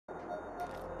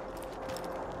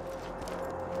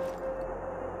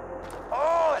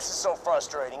this is so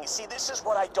frustrating. You see, this is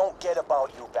what I don't get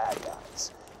about you bad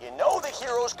guys. You know the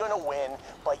hero's gonna win,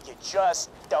 but you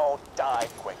just don't die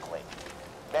quickly.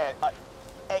 Man,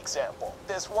 example,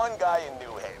 this one guy in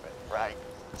New Haven, right?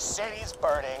 City's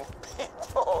burning,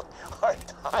 people are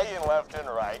dying left and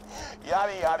right,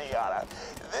 yada, yada, yada.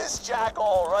 This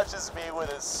jackhole rushes me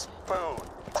with a spoon.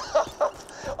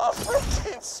 A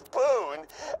freaking spoon,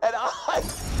 and I'm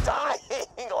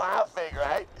dying laughing,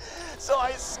 right? So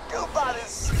I scoop out his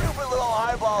stupid little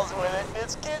eyeballs with it, and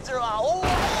his kids are like, oh,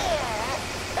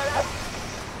 yeah! And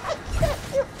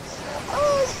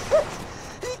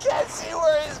he can't see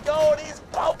where he's going, he's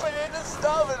bumping into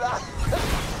stuff, and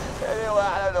anyway,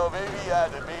 I don't know, maybe he had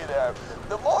to be there.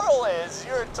 The moral is,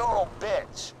 you're a total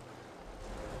bitch.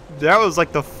 That was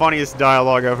like the funniest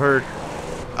dialogue I've heard.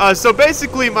 So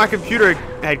basically, my computer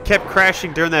had kept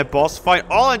crashing during that boss fight.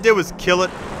 All I did was kill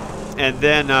it, and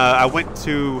then I went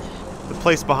to the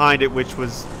place behind it, which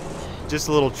was just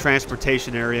a little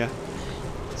transportation area.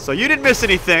 So you didn't miss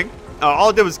anything. All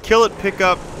I did was kill it, pick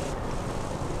up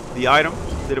the item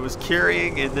that it was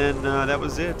carrying, and then that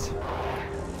was it.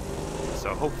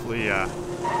 So hopefully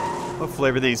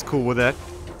everything's cool with that.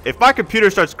 If my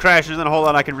computer starts crashing, there's not a whole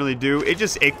lot I can really do.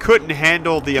 It couldn't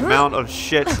handle the amount of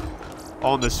shit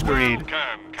on the screen.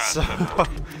 So,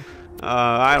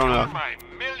 I don't know. My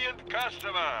millionth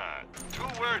customer. 2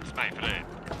 words, my friend.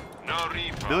 No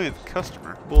refund. Millionth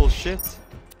customer? Bullshit.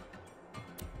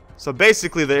 So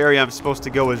basically, the area I'm supposed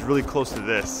to go is really close to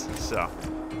this. So,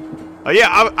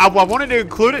 yeah, I wanted to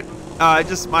include it.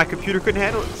 Just my computer couldn't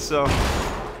handle it. So,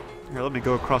 here, let me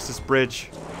go across this bridge.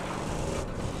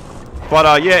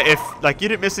 But yeah, if like you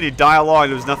didn't miss any dialogue,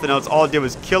 there was nothing else. All I did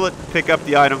was kill it, pick up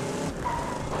the item,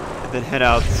 then head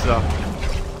out, so.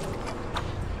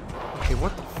 Okay,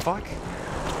 what the fuck?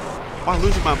 Am I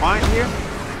losing my mind here?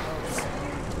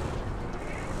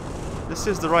 This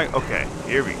is the right. Okay,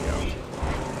 here we go.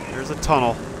 There's a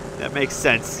tunnel. That makes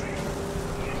sense.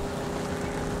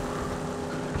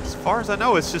 As far as I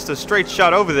know, it's just a straight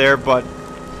shot over there, but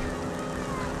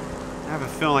I have a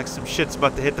feeling like some shit's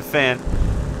about to hit the fan.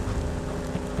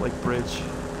 Lake Bridge.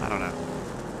 I don't know.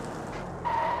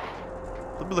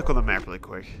 Let me look on the map really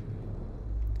quick.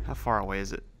 How far away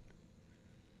is it?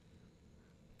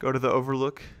 Go to the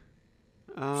overlook.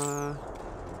 Part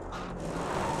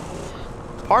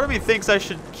of me thinks I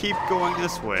should keep going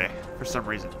this way for some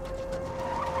reason.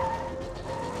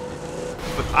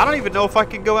 But I don't even know if I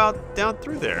can go out down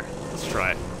through there. Let's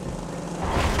try it.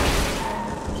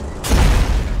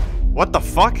 What the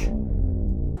fuck?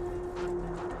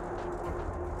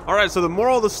 Alright, so the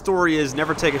moral of the story is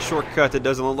never take a shortcut that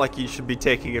doesn't look like you should be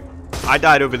taking it. I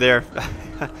died over there.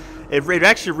 It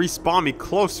actually respawned me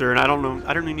closer, and I don't know.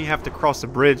 I don't even have to cross the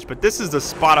bridge, but this is the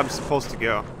spot I'm supposed to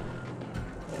go.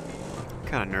 I'm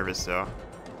kind of nervous though.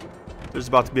 There's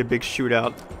about to be a big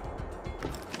shootout.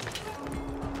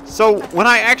 So when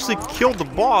I actually killed the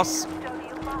boss,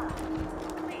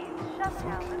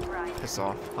 piss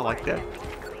off. I like that.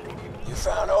 You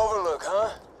found Overlook,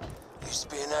 huh? Used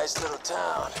to be a nice little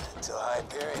town until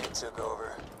Hyperion took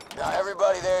over. Now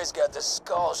everybody there's got the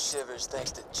skull shivers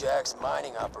thanks to Jack's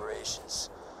mining operations.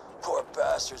 Poor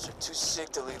bastards are too sick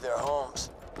to leave their homes.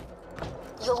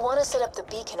 You'll want to set up the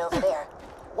beacon over there.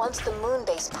 Once the moon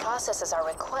base processes our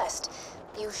request,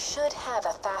 you should have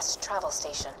a fast travel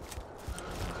station.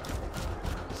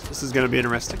 This is gonna be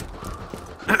interesting.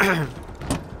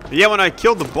 Yeah, when I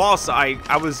killed the boss, I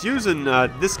was using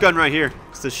this gun right here.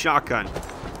 It's the shotgun.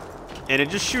 And it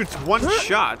just shoots one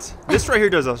shot. This right here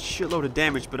does a shitload of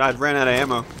damage, but I'd ran out of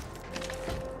ammo.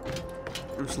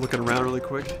 I'm just looking around really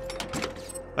quick.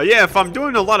 Yeah, if I'm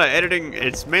doing a lot of editing,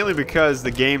 it's mainly because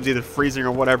the game's either freezing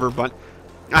or whatever, but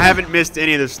I haven't missed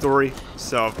any of the story,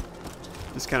 so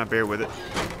just kind of bear with it.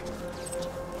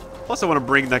 Plus, I want to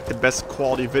bring like the best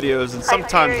quality videos, and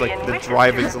sometimes like the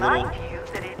driving's a little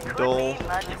dull.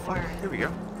 Here we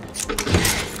go.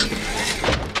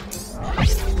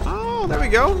 Oh, there we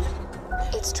go.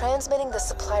 It's transmitting the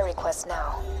supply request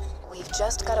now. We've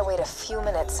just got to wait a few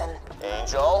minutes and...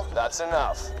 Angel, that's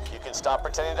enough. You can stop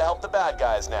pretending to help the bad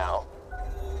guys now.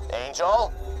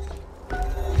 Angel?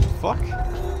 Fuck.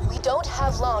 We don't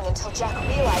have long until Jack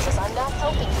realizes I'm not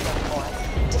helping you anymore.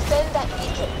 Defend that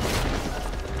beacon.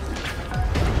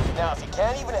 Now, if you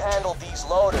can't even handle these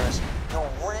loaders, you're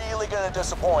really gonna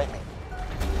disappoint me.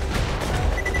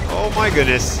 Oh my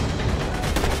goodness.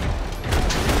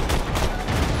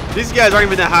 These guys aren't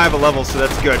even that high of a level, so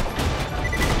that's good.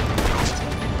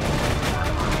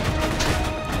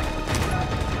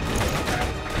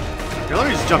 Here, let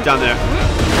me just jump down there.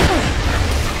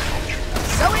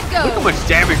 So it goes. Look how much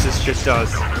damage this shit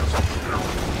does.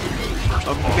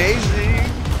 Amazing.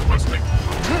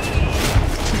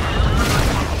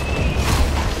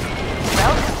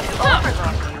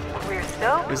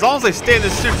 As long as I stay in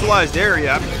this centralized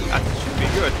area, I should be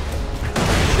good.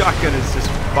 Shotgun is just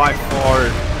by far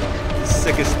the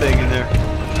sickest thing in there.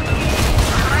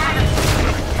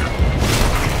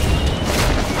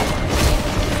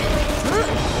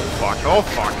 Oh fuck, oh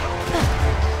fuck.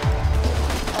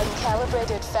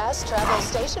 Uncalibrated fast travel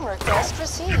station request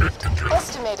received.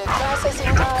 Estimated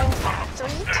processing time 3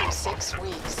 to 6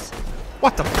 weeks.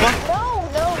 What the fuck? No.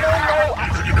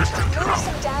 Move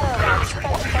some data around so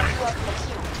that I can bump you up in the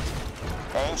queue.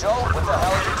 Angel, what the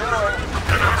hell are you doing?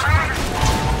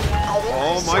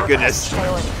 Oh my goodness.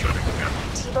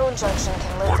 T-Bone Junction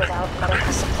can live without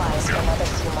medical supplies for another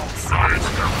few months.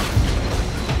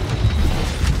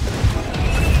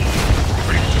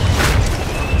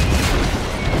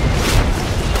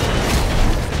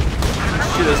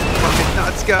 Shit is fucking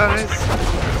nuts, guys.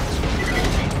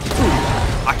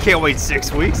 I can't wait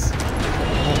 6 weeks.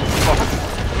 Oh, fuck.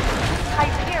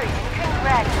 Hyperion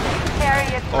congratulates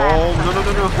Harriet Oh, no.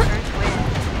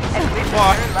 and with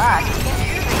Fuck. her luck,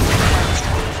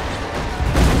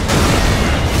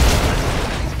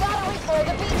 You've got to repair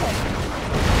the beacon.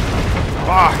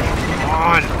 Fuck, come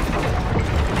on.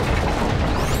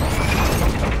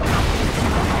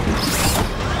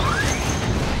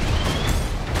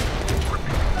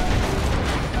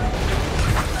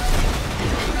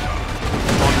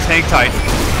 Hang tight.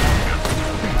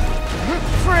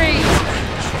 freeze!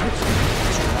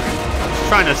 Just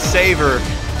trying to savor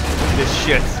this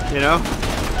shit, you know?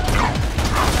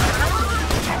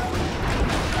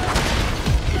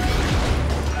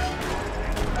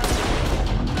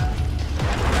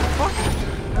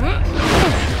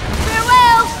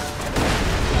 Farewell!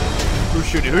 Who's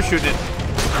shooting? Who's shooting it?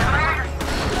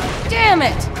 Damn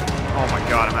it! Oh my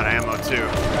god, I'm out of ammo too.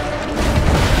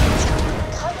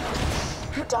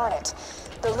 Darn it.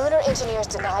 The lunar engineers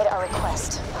denied our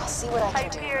request. I'll see what I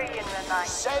can do. Hyperion reminder.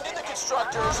 Send in the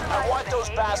constructors. I want those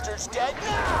bastards dead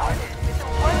now. With a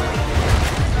 1 week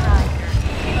reminder.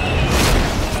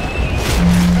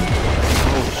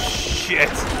 Oh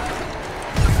shit.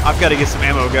 I've got to get some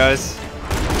ammo, guys.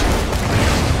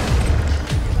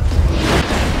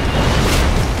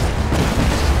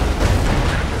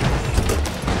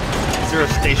 Is there a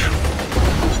station?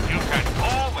 You can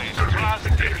always trust the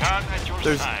gun at your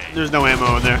side. There's no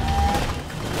ammo in there. Oh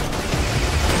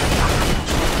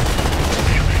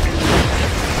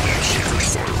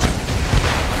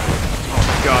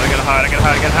my god, I gotta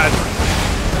hide.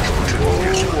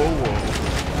 Whoa.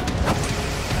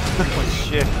 Oh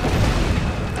shit.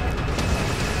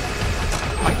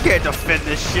 I can't defend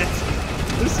this shit.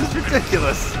 This is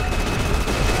ridiculous.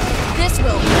 This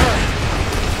will work.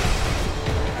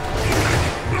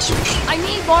 I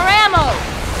need more ammo!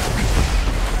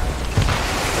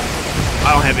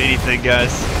 I don't have anything,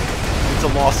 guys. It's a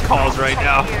lost cause right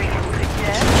now.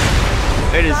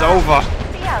 It is over.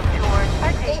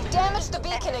 They've damaged the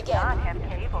beacon again.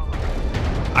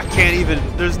 I can't even.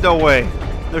 There's no way.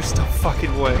 There's no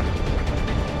fucking way.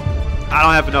 I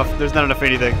don't have enough. There's not enough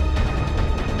anything.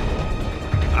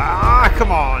 Ah,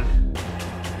 come on.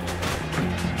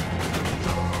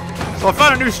 So I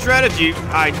found a new strategy.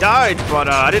 I died, but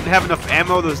I didn't have enough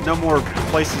ammo. There's no more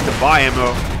places to buy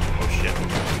ammo. Oh shit.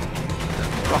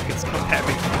 Rockets come at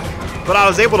me. But I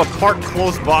was able to park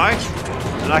close by,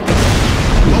 and I could.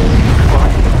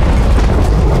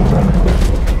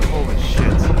 Holy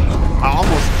shit. I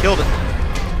almost killed it.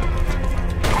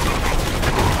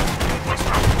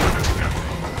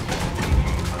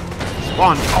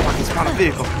 Spawn. Oh, I can spawn a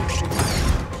vehicle.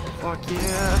 Fuck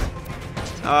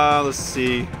yeah. Let's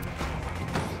see.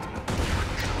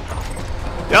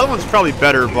 The other one's probably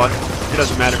better, but it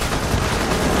doesn't matter.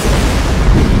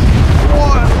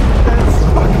 What? That's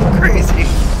fucking crazy.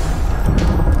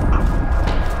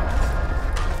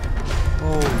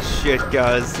 Holy shit,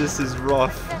 guys. This is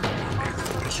rough.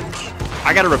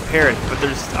 I gotta repair it, but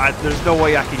there's no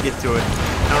way I can get to it.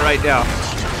 Not right now.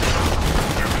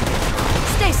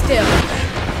 Stay still.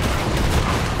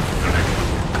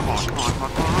 Come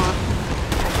on.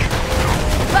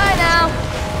 Bye now.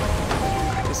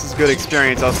 This is good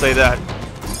experience, I'll say that.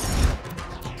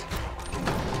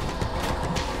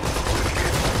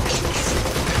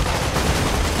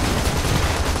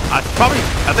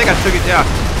 I think I took it down.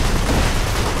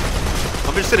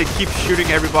 I'm just gonna keep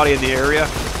shooting everybody in the area.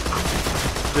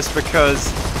 Just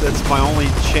because that's my only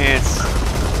chance to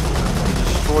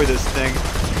destroy this thing.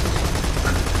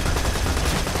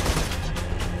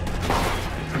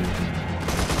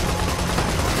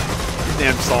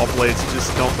 Damn saw blades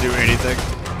just don't do anything.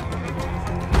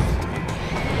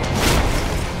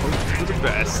 the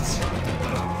best.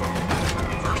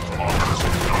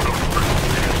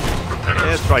 Yeah,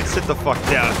 that's right. Sit the fuck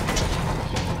down.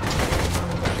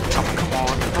 Oh, come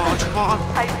on, come on, come on.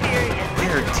 Hyperion.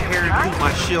 They're tearing through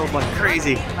my shield like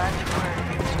crazy.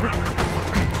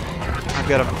 I've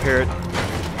got to repair it.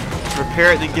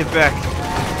 Repair it and then get back.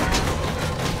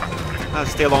 I'll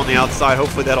stay along the outside.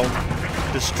 Hopefully that'll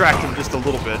distract him just a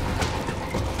little bit.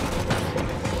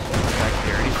 Back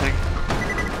here, anything?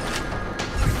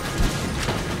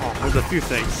 Oh, there's a few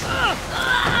things.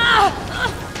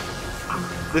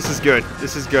 This is good.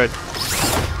 This is good.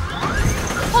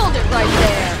 Hold it right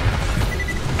there.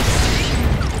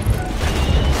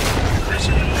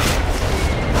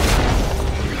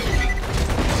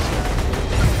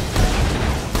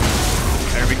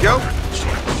 There we go.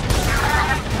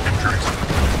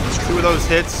 2 of those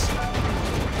hits.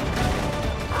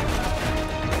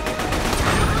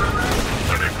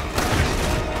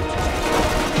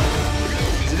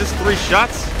 Is it just 3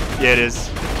 shots? Yeah, it is.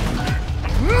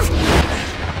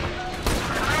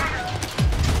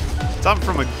 It's up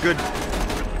from a good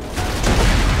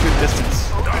distance.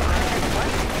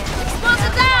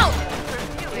 Explosives out!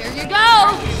 Here you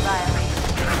go!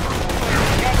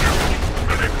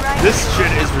 This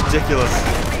shit is ridiculous.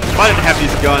 If I didn't have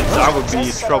these guns, I would be in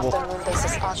Just set trouble. off the moon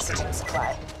base's oxygen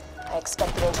supply. I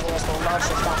expect the engineers will launch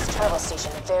a fast travel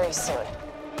station very soon.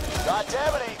 God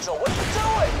damn it, Angel, what are you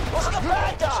doing? Those are the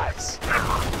bad guys!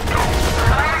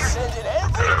 Send in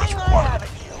everything I have at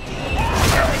you!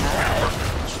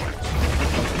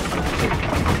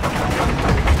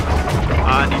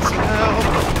 I need some help.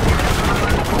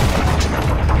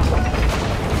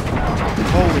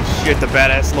 Holy shit, the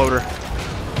badass loader.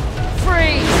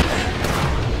 Freeze!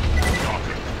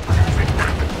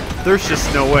 There's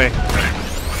just no way.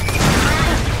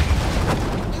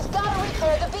 You've got to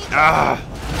repair the beacon. Ah.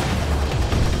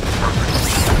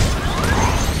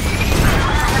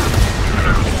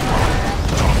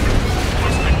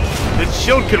 Its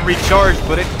shield can recharge,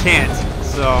 but it can't.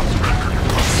 So.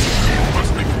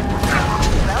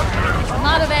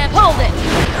 Not of that. Hold it!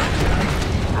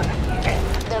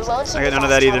 They're launching I got the none of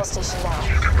fast that travel either. station now.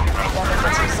 Never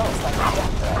gets results like a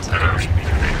death threat.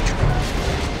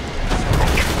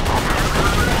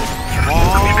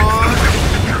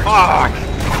 Fuck!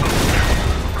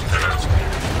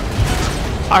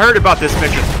 I heard about this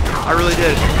mission. I really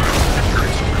did.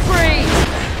 Freeze!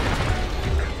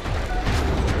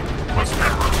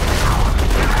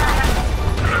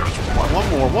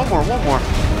 One more.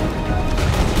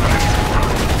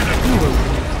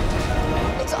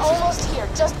 It's almost here.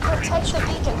 Just protect the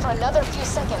beacon for another few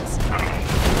seconds.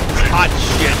 Hot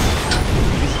shit.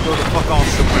 Just go the fuck off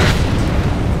somewhere.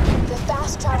 The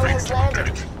fast travel has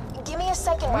landed. Give me a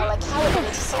second while I calibrate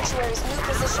to Sanctuary's new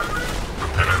position.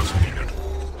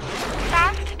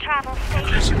 Fast travel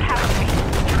station powered.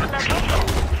 Location,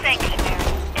 Sanctuary,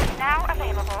 is now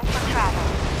available for travel.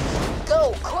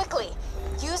 Go, quickly!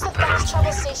 Use the fast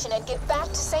travel station and get back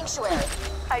to Sanctuary.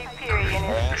 Hyperion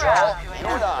is Angel, proud to you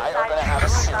and I are gonna have a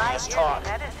serious talk.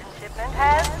 medicine shipment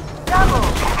has doubled.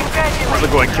 Congratulations. I'm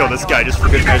gonna go and kill this guy just for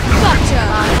good measure. Gotcha!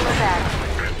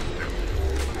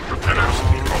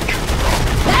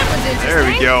 That was interesting. There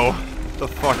we go. The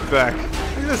fuck back.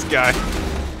 Look at this guy.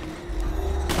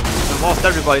 I've lost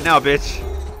everybody now, bitch.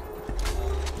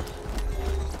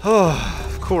 Oh,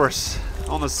 of course.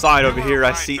 On the side over here,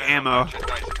 I see ammo.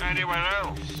 Anywhere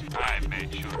else? I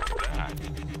made sure of that.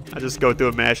 I just go through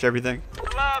and mash everything.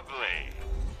 Lovely.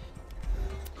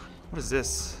 What is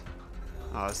this?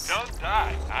 Oh, Don't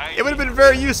die. it would have been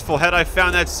very useful had I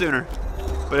found that sooner.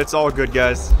 But it's all good,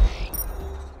 guys.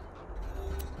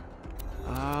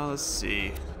 Let's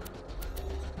see.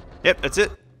 Yep, that's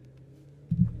it.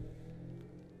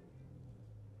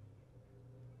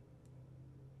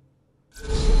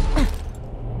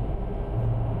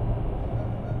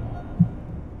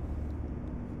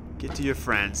 Get to your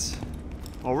friends.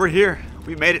 Well, we're here.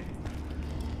 We made it.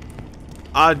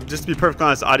 Just to be perfectly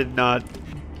honest, I did not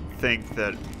think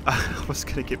that I was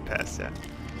going to get past that.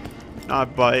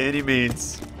 Not by any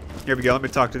means. Here we go. Let me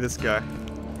talk to this guy.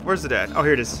 Where's it at? Oh,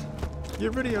 here it is.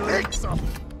 Your video.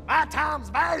 My time's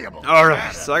valuable.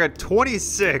 Alright, so I got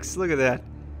 26. Look at that.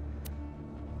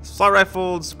 Assault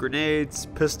rifles, grenades,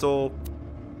 pistol.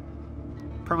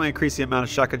 Permanently increase the amount of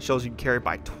shotgun shells you can carry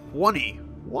by 20.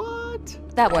 What?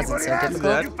 That wasn't so That-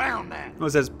 difficult. You found that.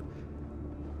 What says?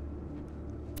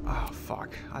 Oh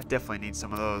fuck! I definitely need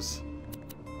some of those.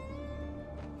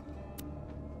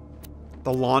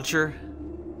 The launcher.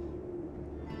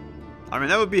 I mean,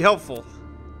 that would be helpful.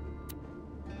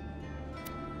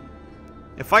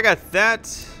 If I got that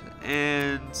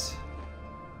and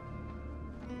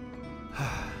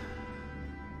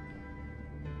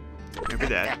Maybe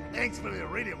that. Thanks for the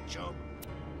iridium, chump.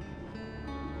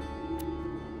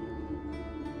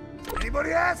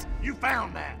 Anybody else? You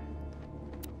found that.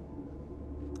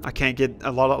 I can't get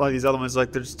a lot of these other ones,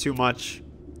 like there's too much.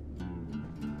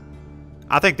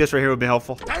 I think this right here would be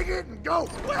helpful. Take it and go.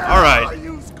 All right. Are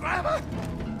you scrabber?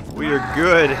 We are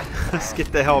good. Let's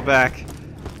get the hell back.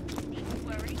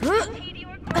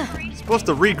 Supposed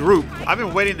to regroup. I've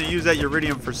been waiting to use that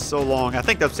uridium for so long. I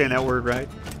think I'm saying that word right.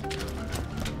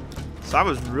 So I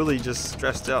was really just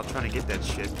stressed out trying to get that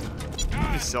shit.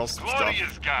 Let me sell some stuff.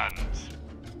 Glorious guns.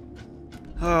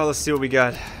 Oh, let's see what we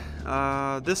got.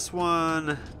 This one.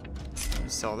 Let me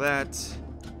sell that.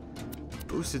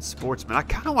 Boosted Sportsman. I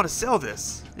kind of want to sell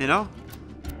this, you know?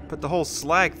 But the whole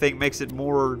slag thing makes it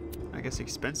more, I guess,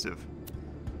 expensive.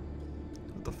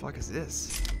 What the fuck is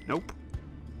this? Nope.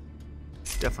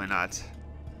 Definitely not.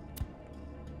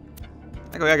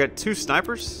 I got 2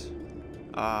 snipers.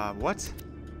 What?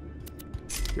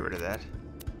 Get rid of that.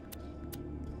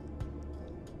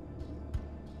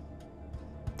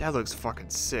 That looks fucking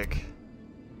sick.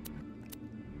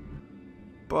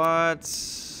 But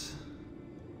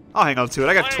I'll hang on to it.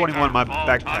 I got 21 in my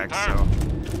backpack, so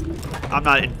I'm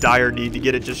not in dire need to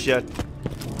get it just yet.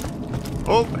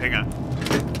 Oh, hang on.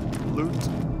 Loot.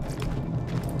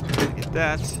 Get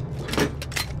that.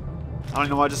 I don't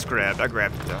know what I just grabbed. I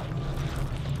grabbed it though.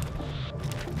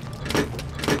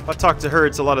 If I talk to her,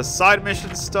 it's a lot of side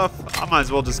mission stuff. I might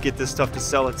as well just get this stuff to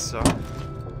sell it, so.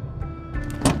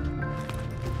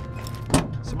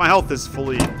 So my health is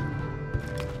fully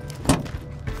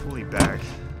back.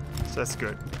 So that's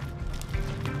good.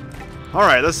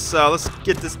 Alright, let's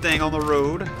get this thing on the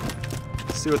road.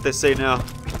 See what they say now.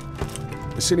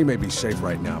 The city may be safe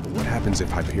right now, but what happens if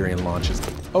Hyperion launches?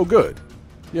 Oh good.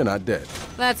 You're not dead.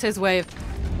 That's his wave.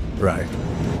 Right.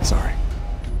 Sorry.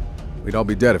 We'd all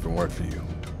be dead if it weren't for you.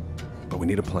 But we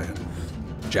need a plan.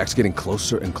 Jack's getting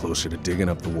closer and closer to digging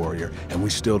up the warrior, and we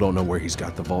still don't know where he's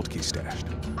got the vault key stashed.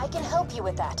 I can help you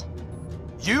with that.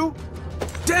 You?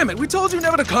 Damn it, we told you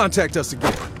never to contact us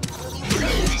again. Will you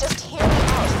please just hear me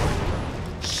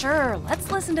out? Sure, let's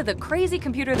listen to the crazy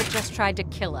computer that just tried to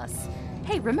kill us.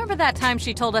 Hey, remember that time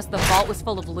she told us the vault was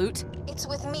full of loot? It's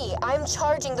with me. I'm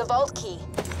charging the vault key.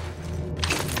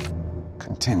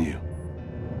 Continue.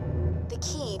 The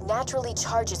key naturally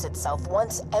charges itself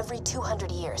once every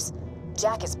 200 years.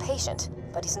 Jack is patient,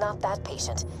 but he's not that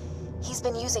patient. He's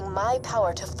been using my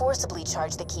power to forcibly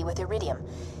charge the key with iridium.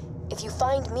 If you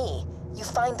find me, you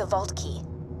find the vault key.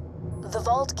 The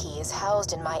vault key is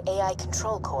housed in my AI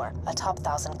control core atop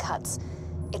 1,000 Cuts.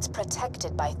 It's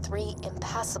protected by 3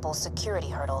 impassable security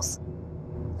hurdles.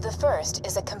 The first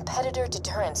is a competitor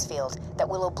deterrence field that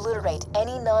will obliterate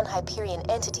any non-Hyperion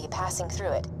entity passing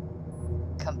through it.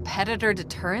 Competitor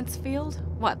deterrence field?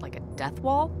 What, like a death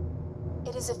wall?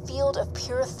 It is a field of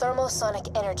pure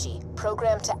thermosonic energy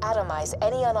programmed to atomize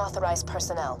any unauthorized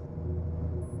personnel.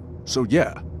 So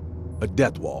yeah, a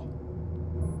death wall.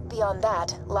 Beyond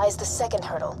that lies the second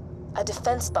hurdle, a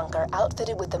defense bunker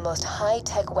outfitted with the most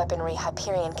high-tech weaponry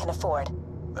Hyperion can afford.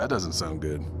 That doesn't sound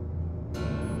good.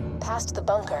 Past the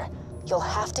bunker, you'll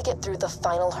have to get through the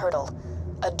final hurdle,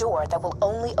 a door that will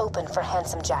only open for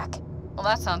Handsome Jack. Well,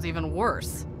 that sounds even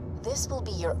worse. This will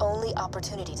be your only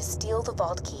opportunity to steal the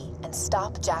vault key and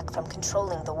stop Jack from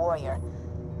controlling the warrior.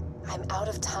 I'm out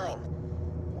of time.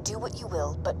 Do what you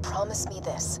will, but promise me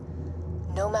this.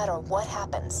 No matter what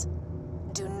happens,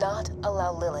 do not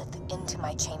allow Lilith into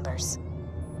my chambers.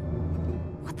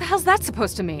 What the hell's that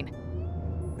supposed to mean?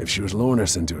 If she was luring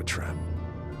us into a trap,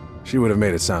 she would have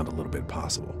made it sound a little bit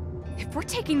possible. If we're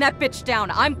taking that bitch down,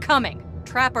 I'm coming.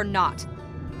 Trap or not.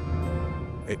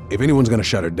 If anyone's gonna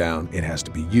shut her down, it has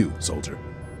to be you, soldier.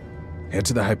 Head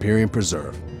to the Hyperion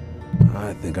Preserve.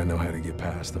 I think I know how to get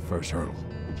past the first hurdle.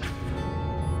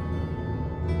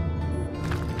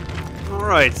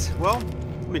 Alright, well,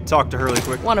 let me talk to her really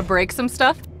quick. Want to break some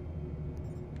stuff?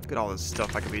 Look at all this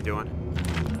stuff I could be doing.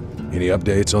 Any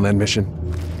updates on that mission?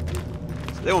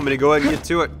 So they want me to go ahead and get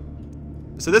to it.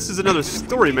 So this is another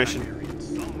story mission.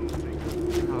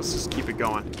 Let's just keep it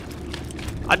going.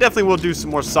 I definitely will do some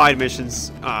more side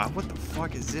missions. What the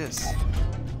fuck is this?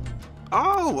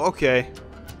 Oh, okay.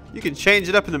 You can change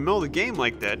it up in the middle of the game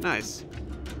like that. Nice.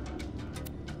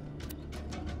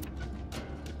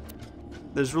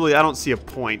 There's really, I don't see a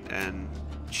point in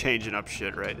changing up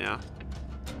shit right now.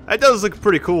 That does look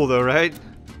pretty cool though, right?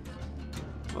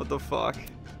 What the fuck?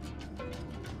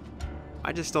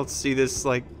 I just don't see this,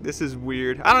 like, this is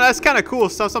weird. I don't know, that's kind of cool,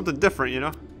 something different, you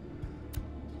know?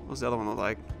 What's the other one look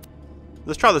like?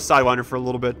 Let's try the Sidewinder for a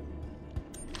little bit.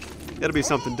 That'll be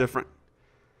something different.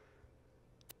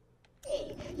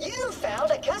 Hey, you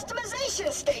found a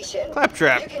customization station. addition,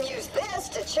 Claptrap. you can use this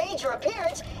to change your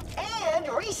appearance and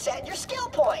reset your skill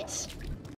points.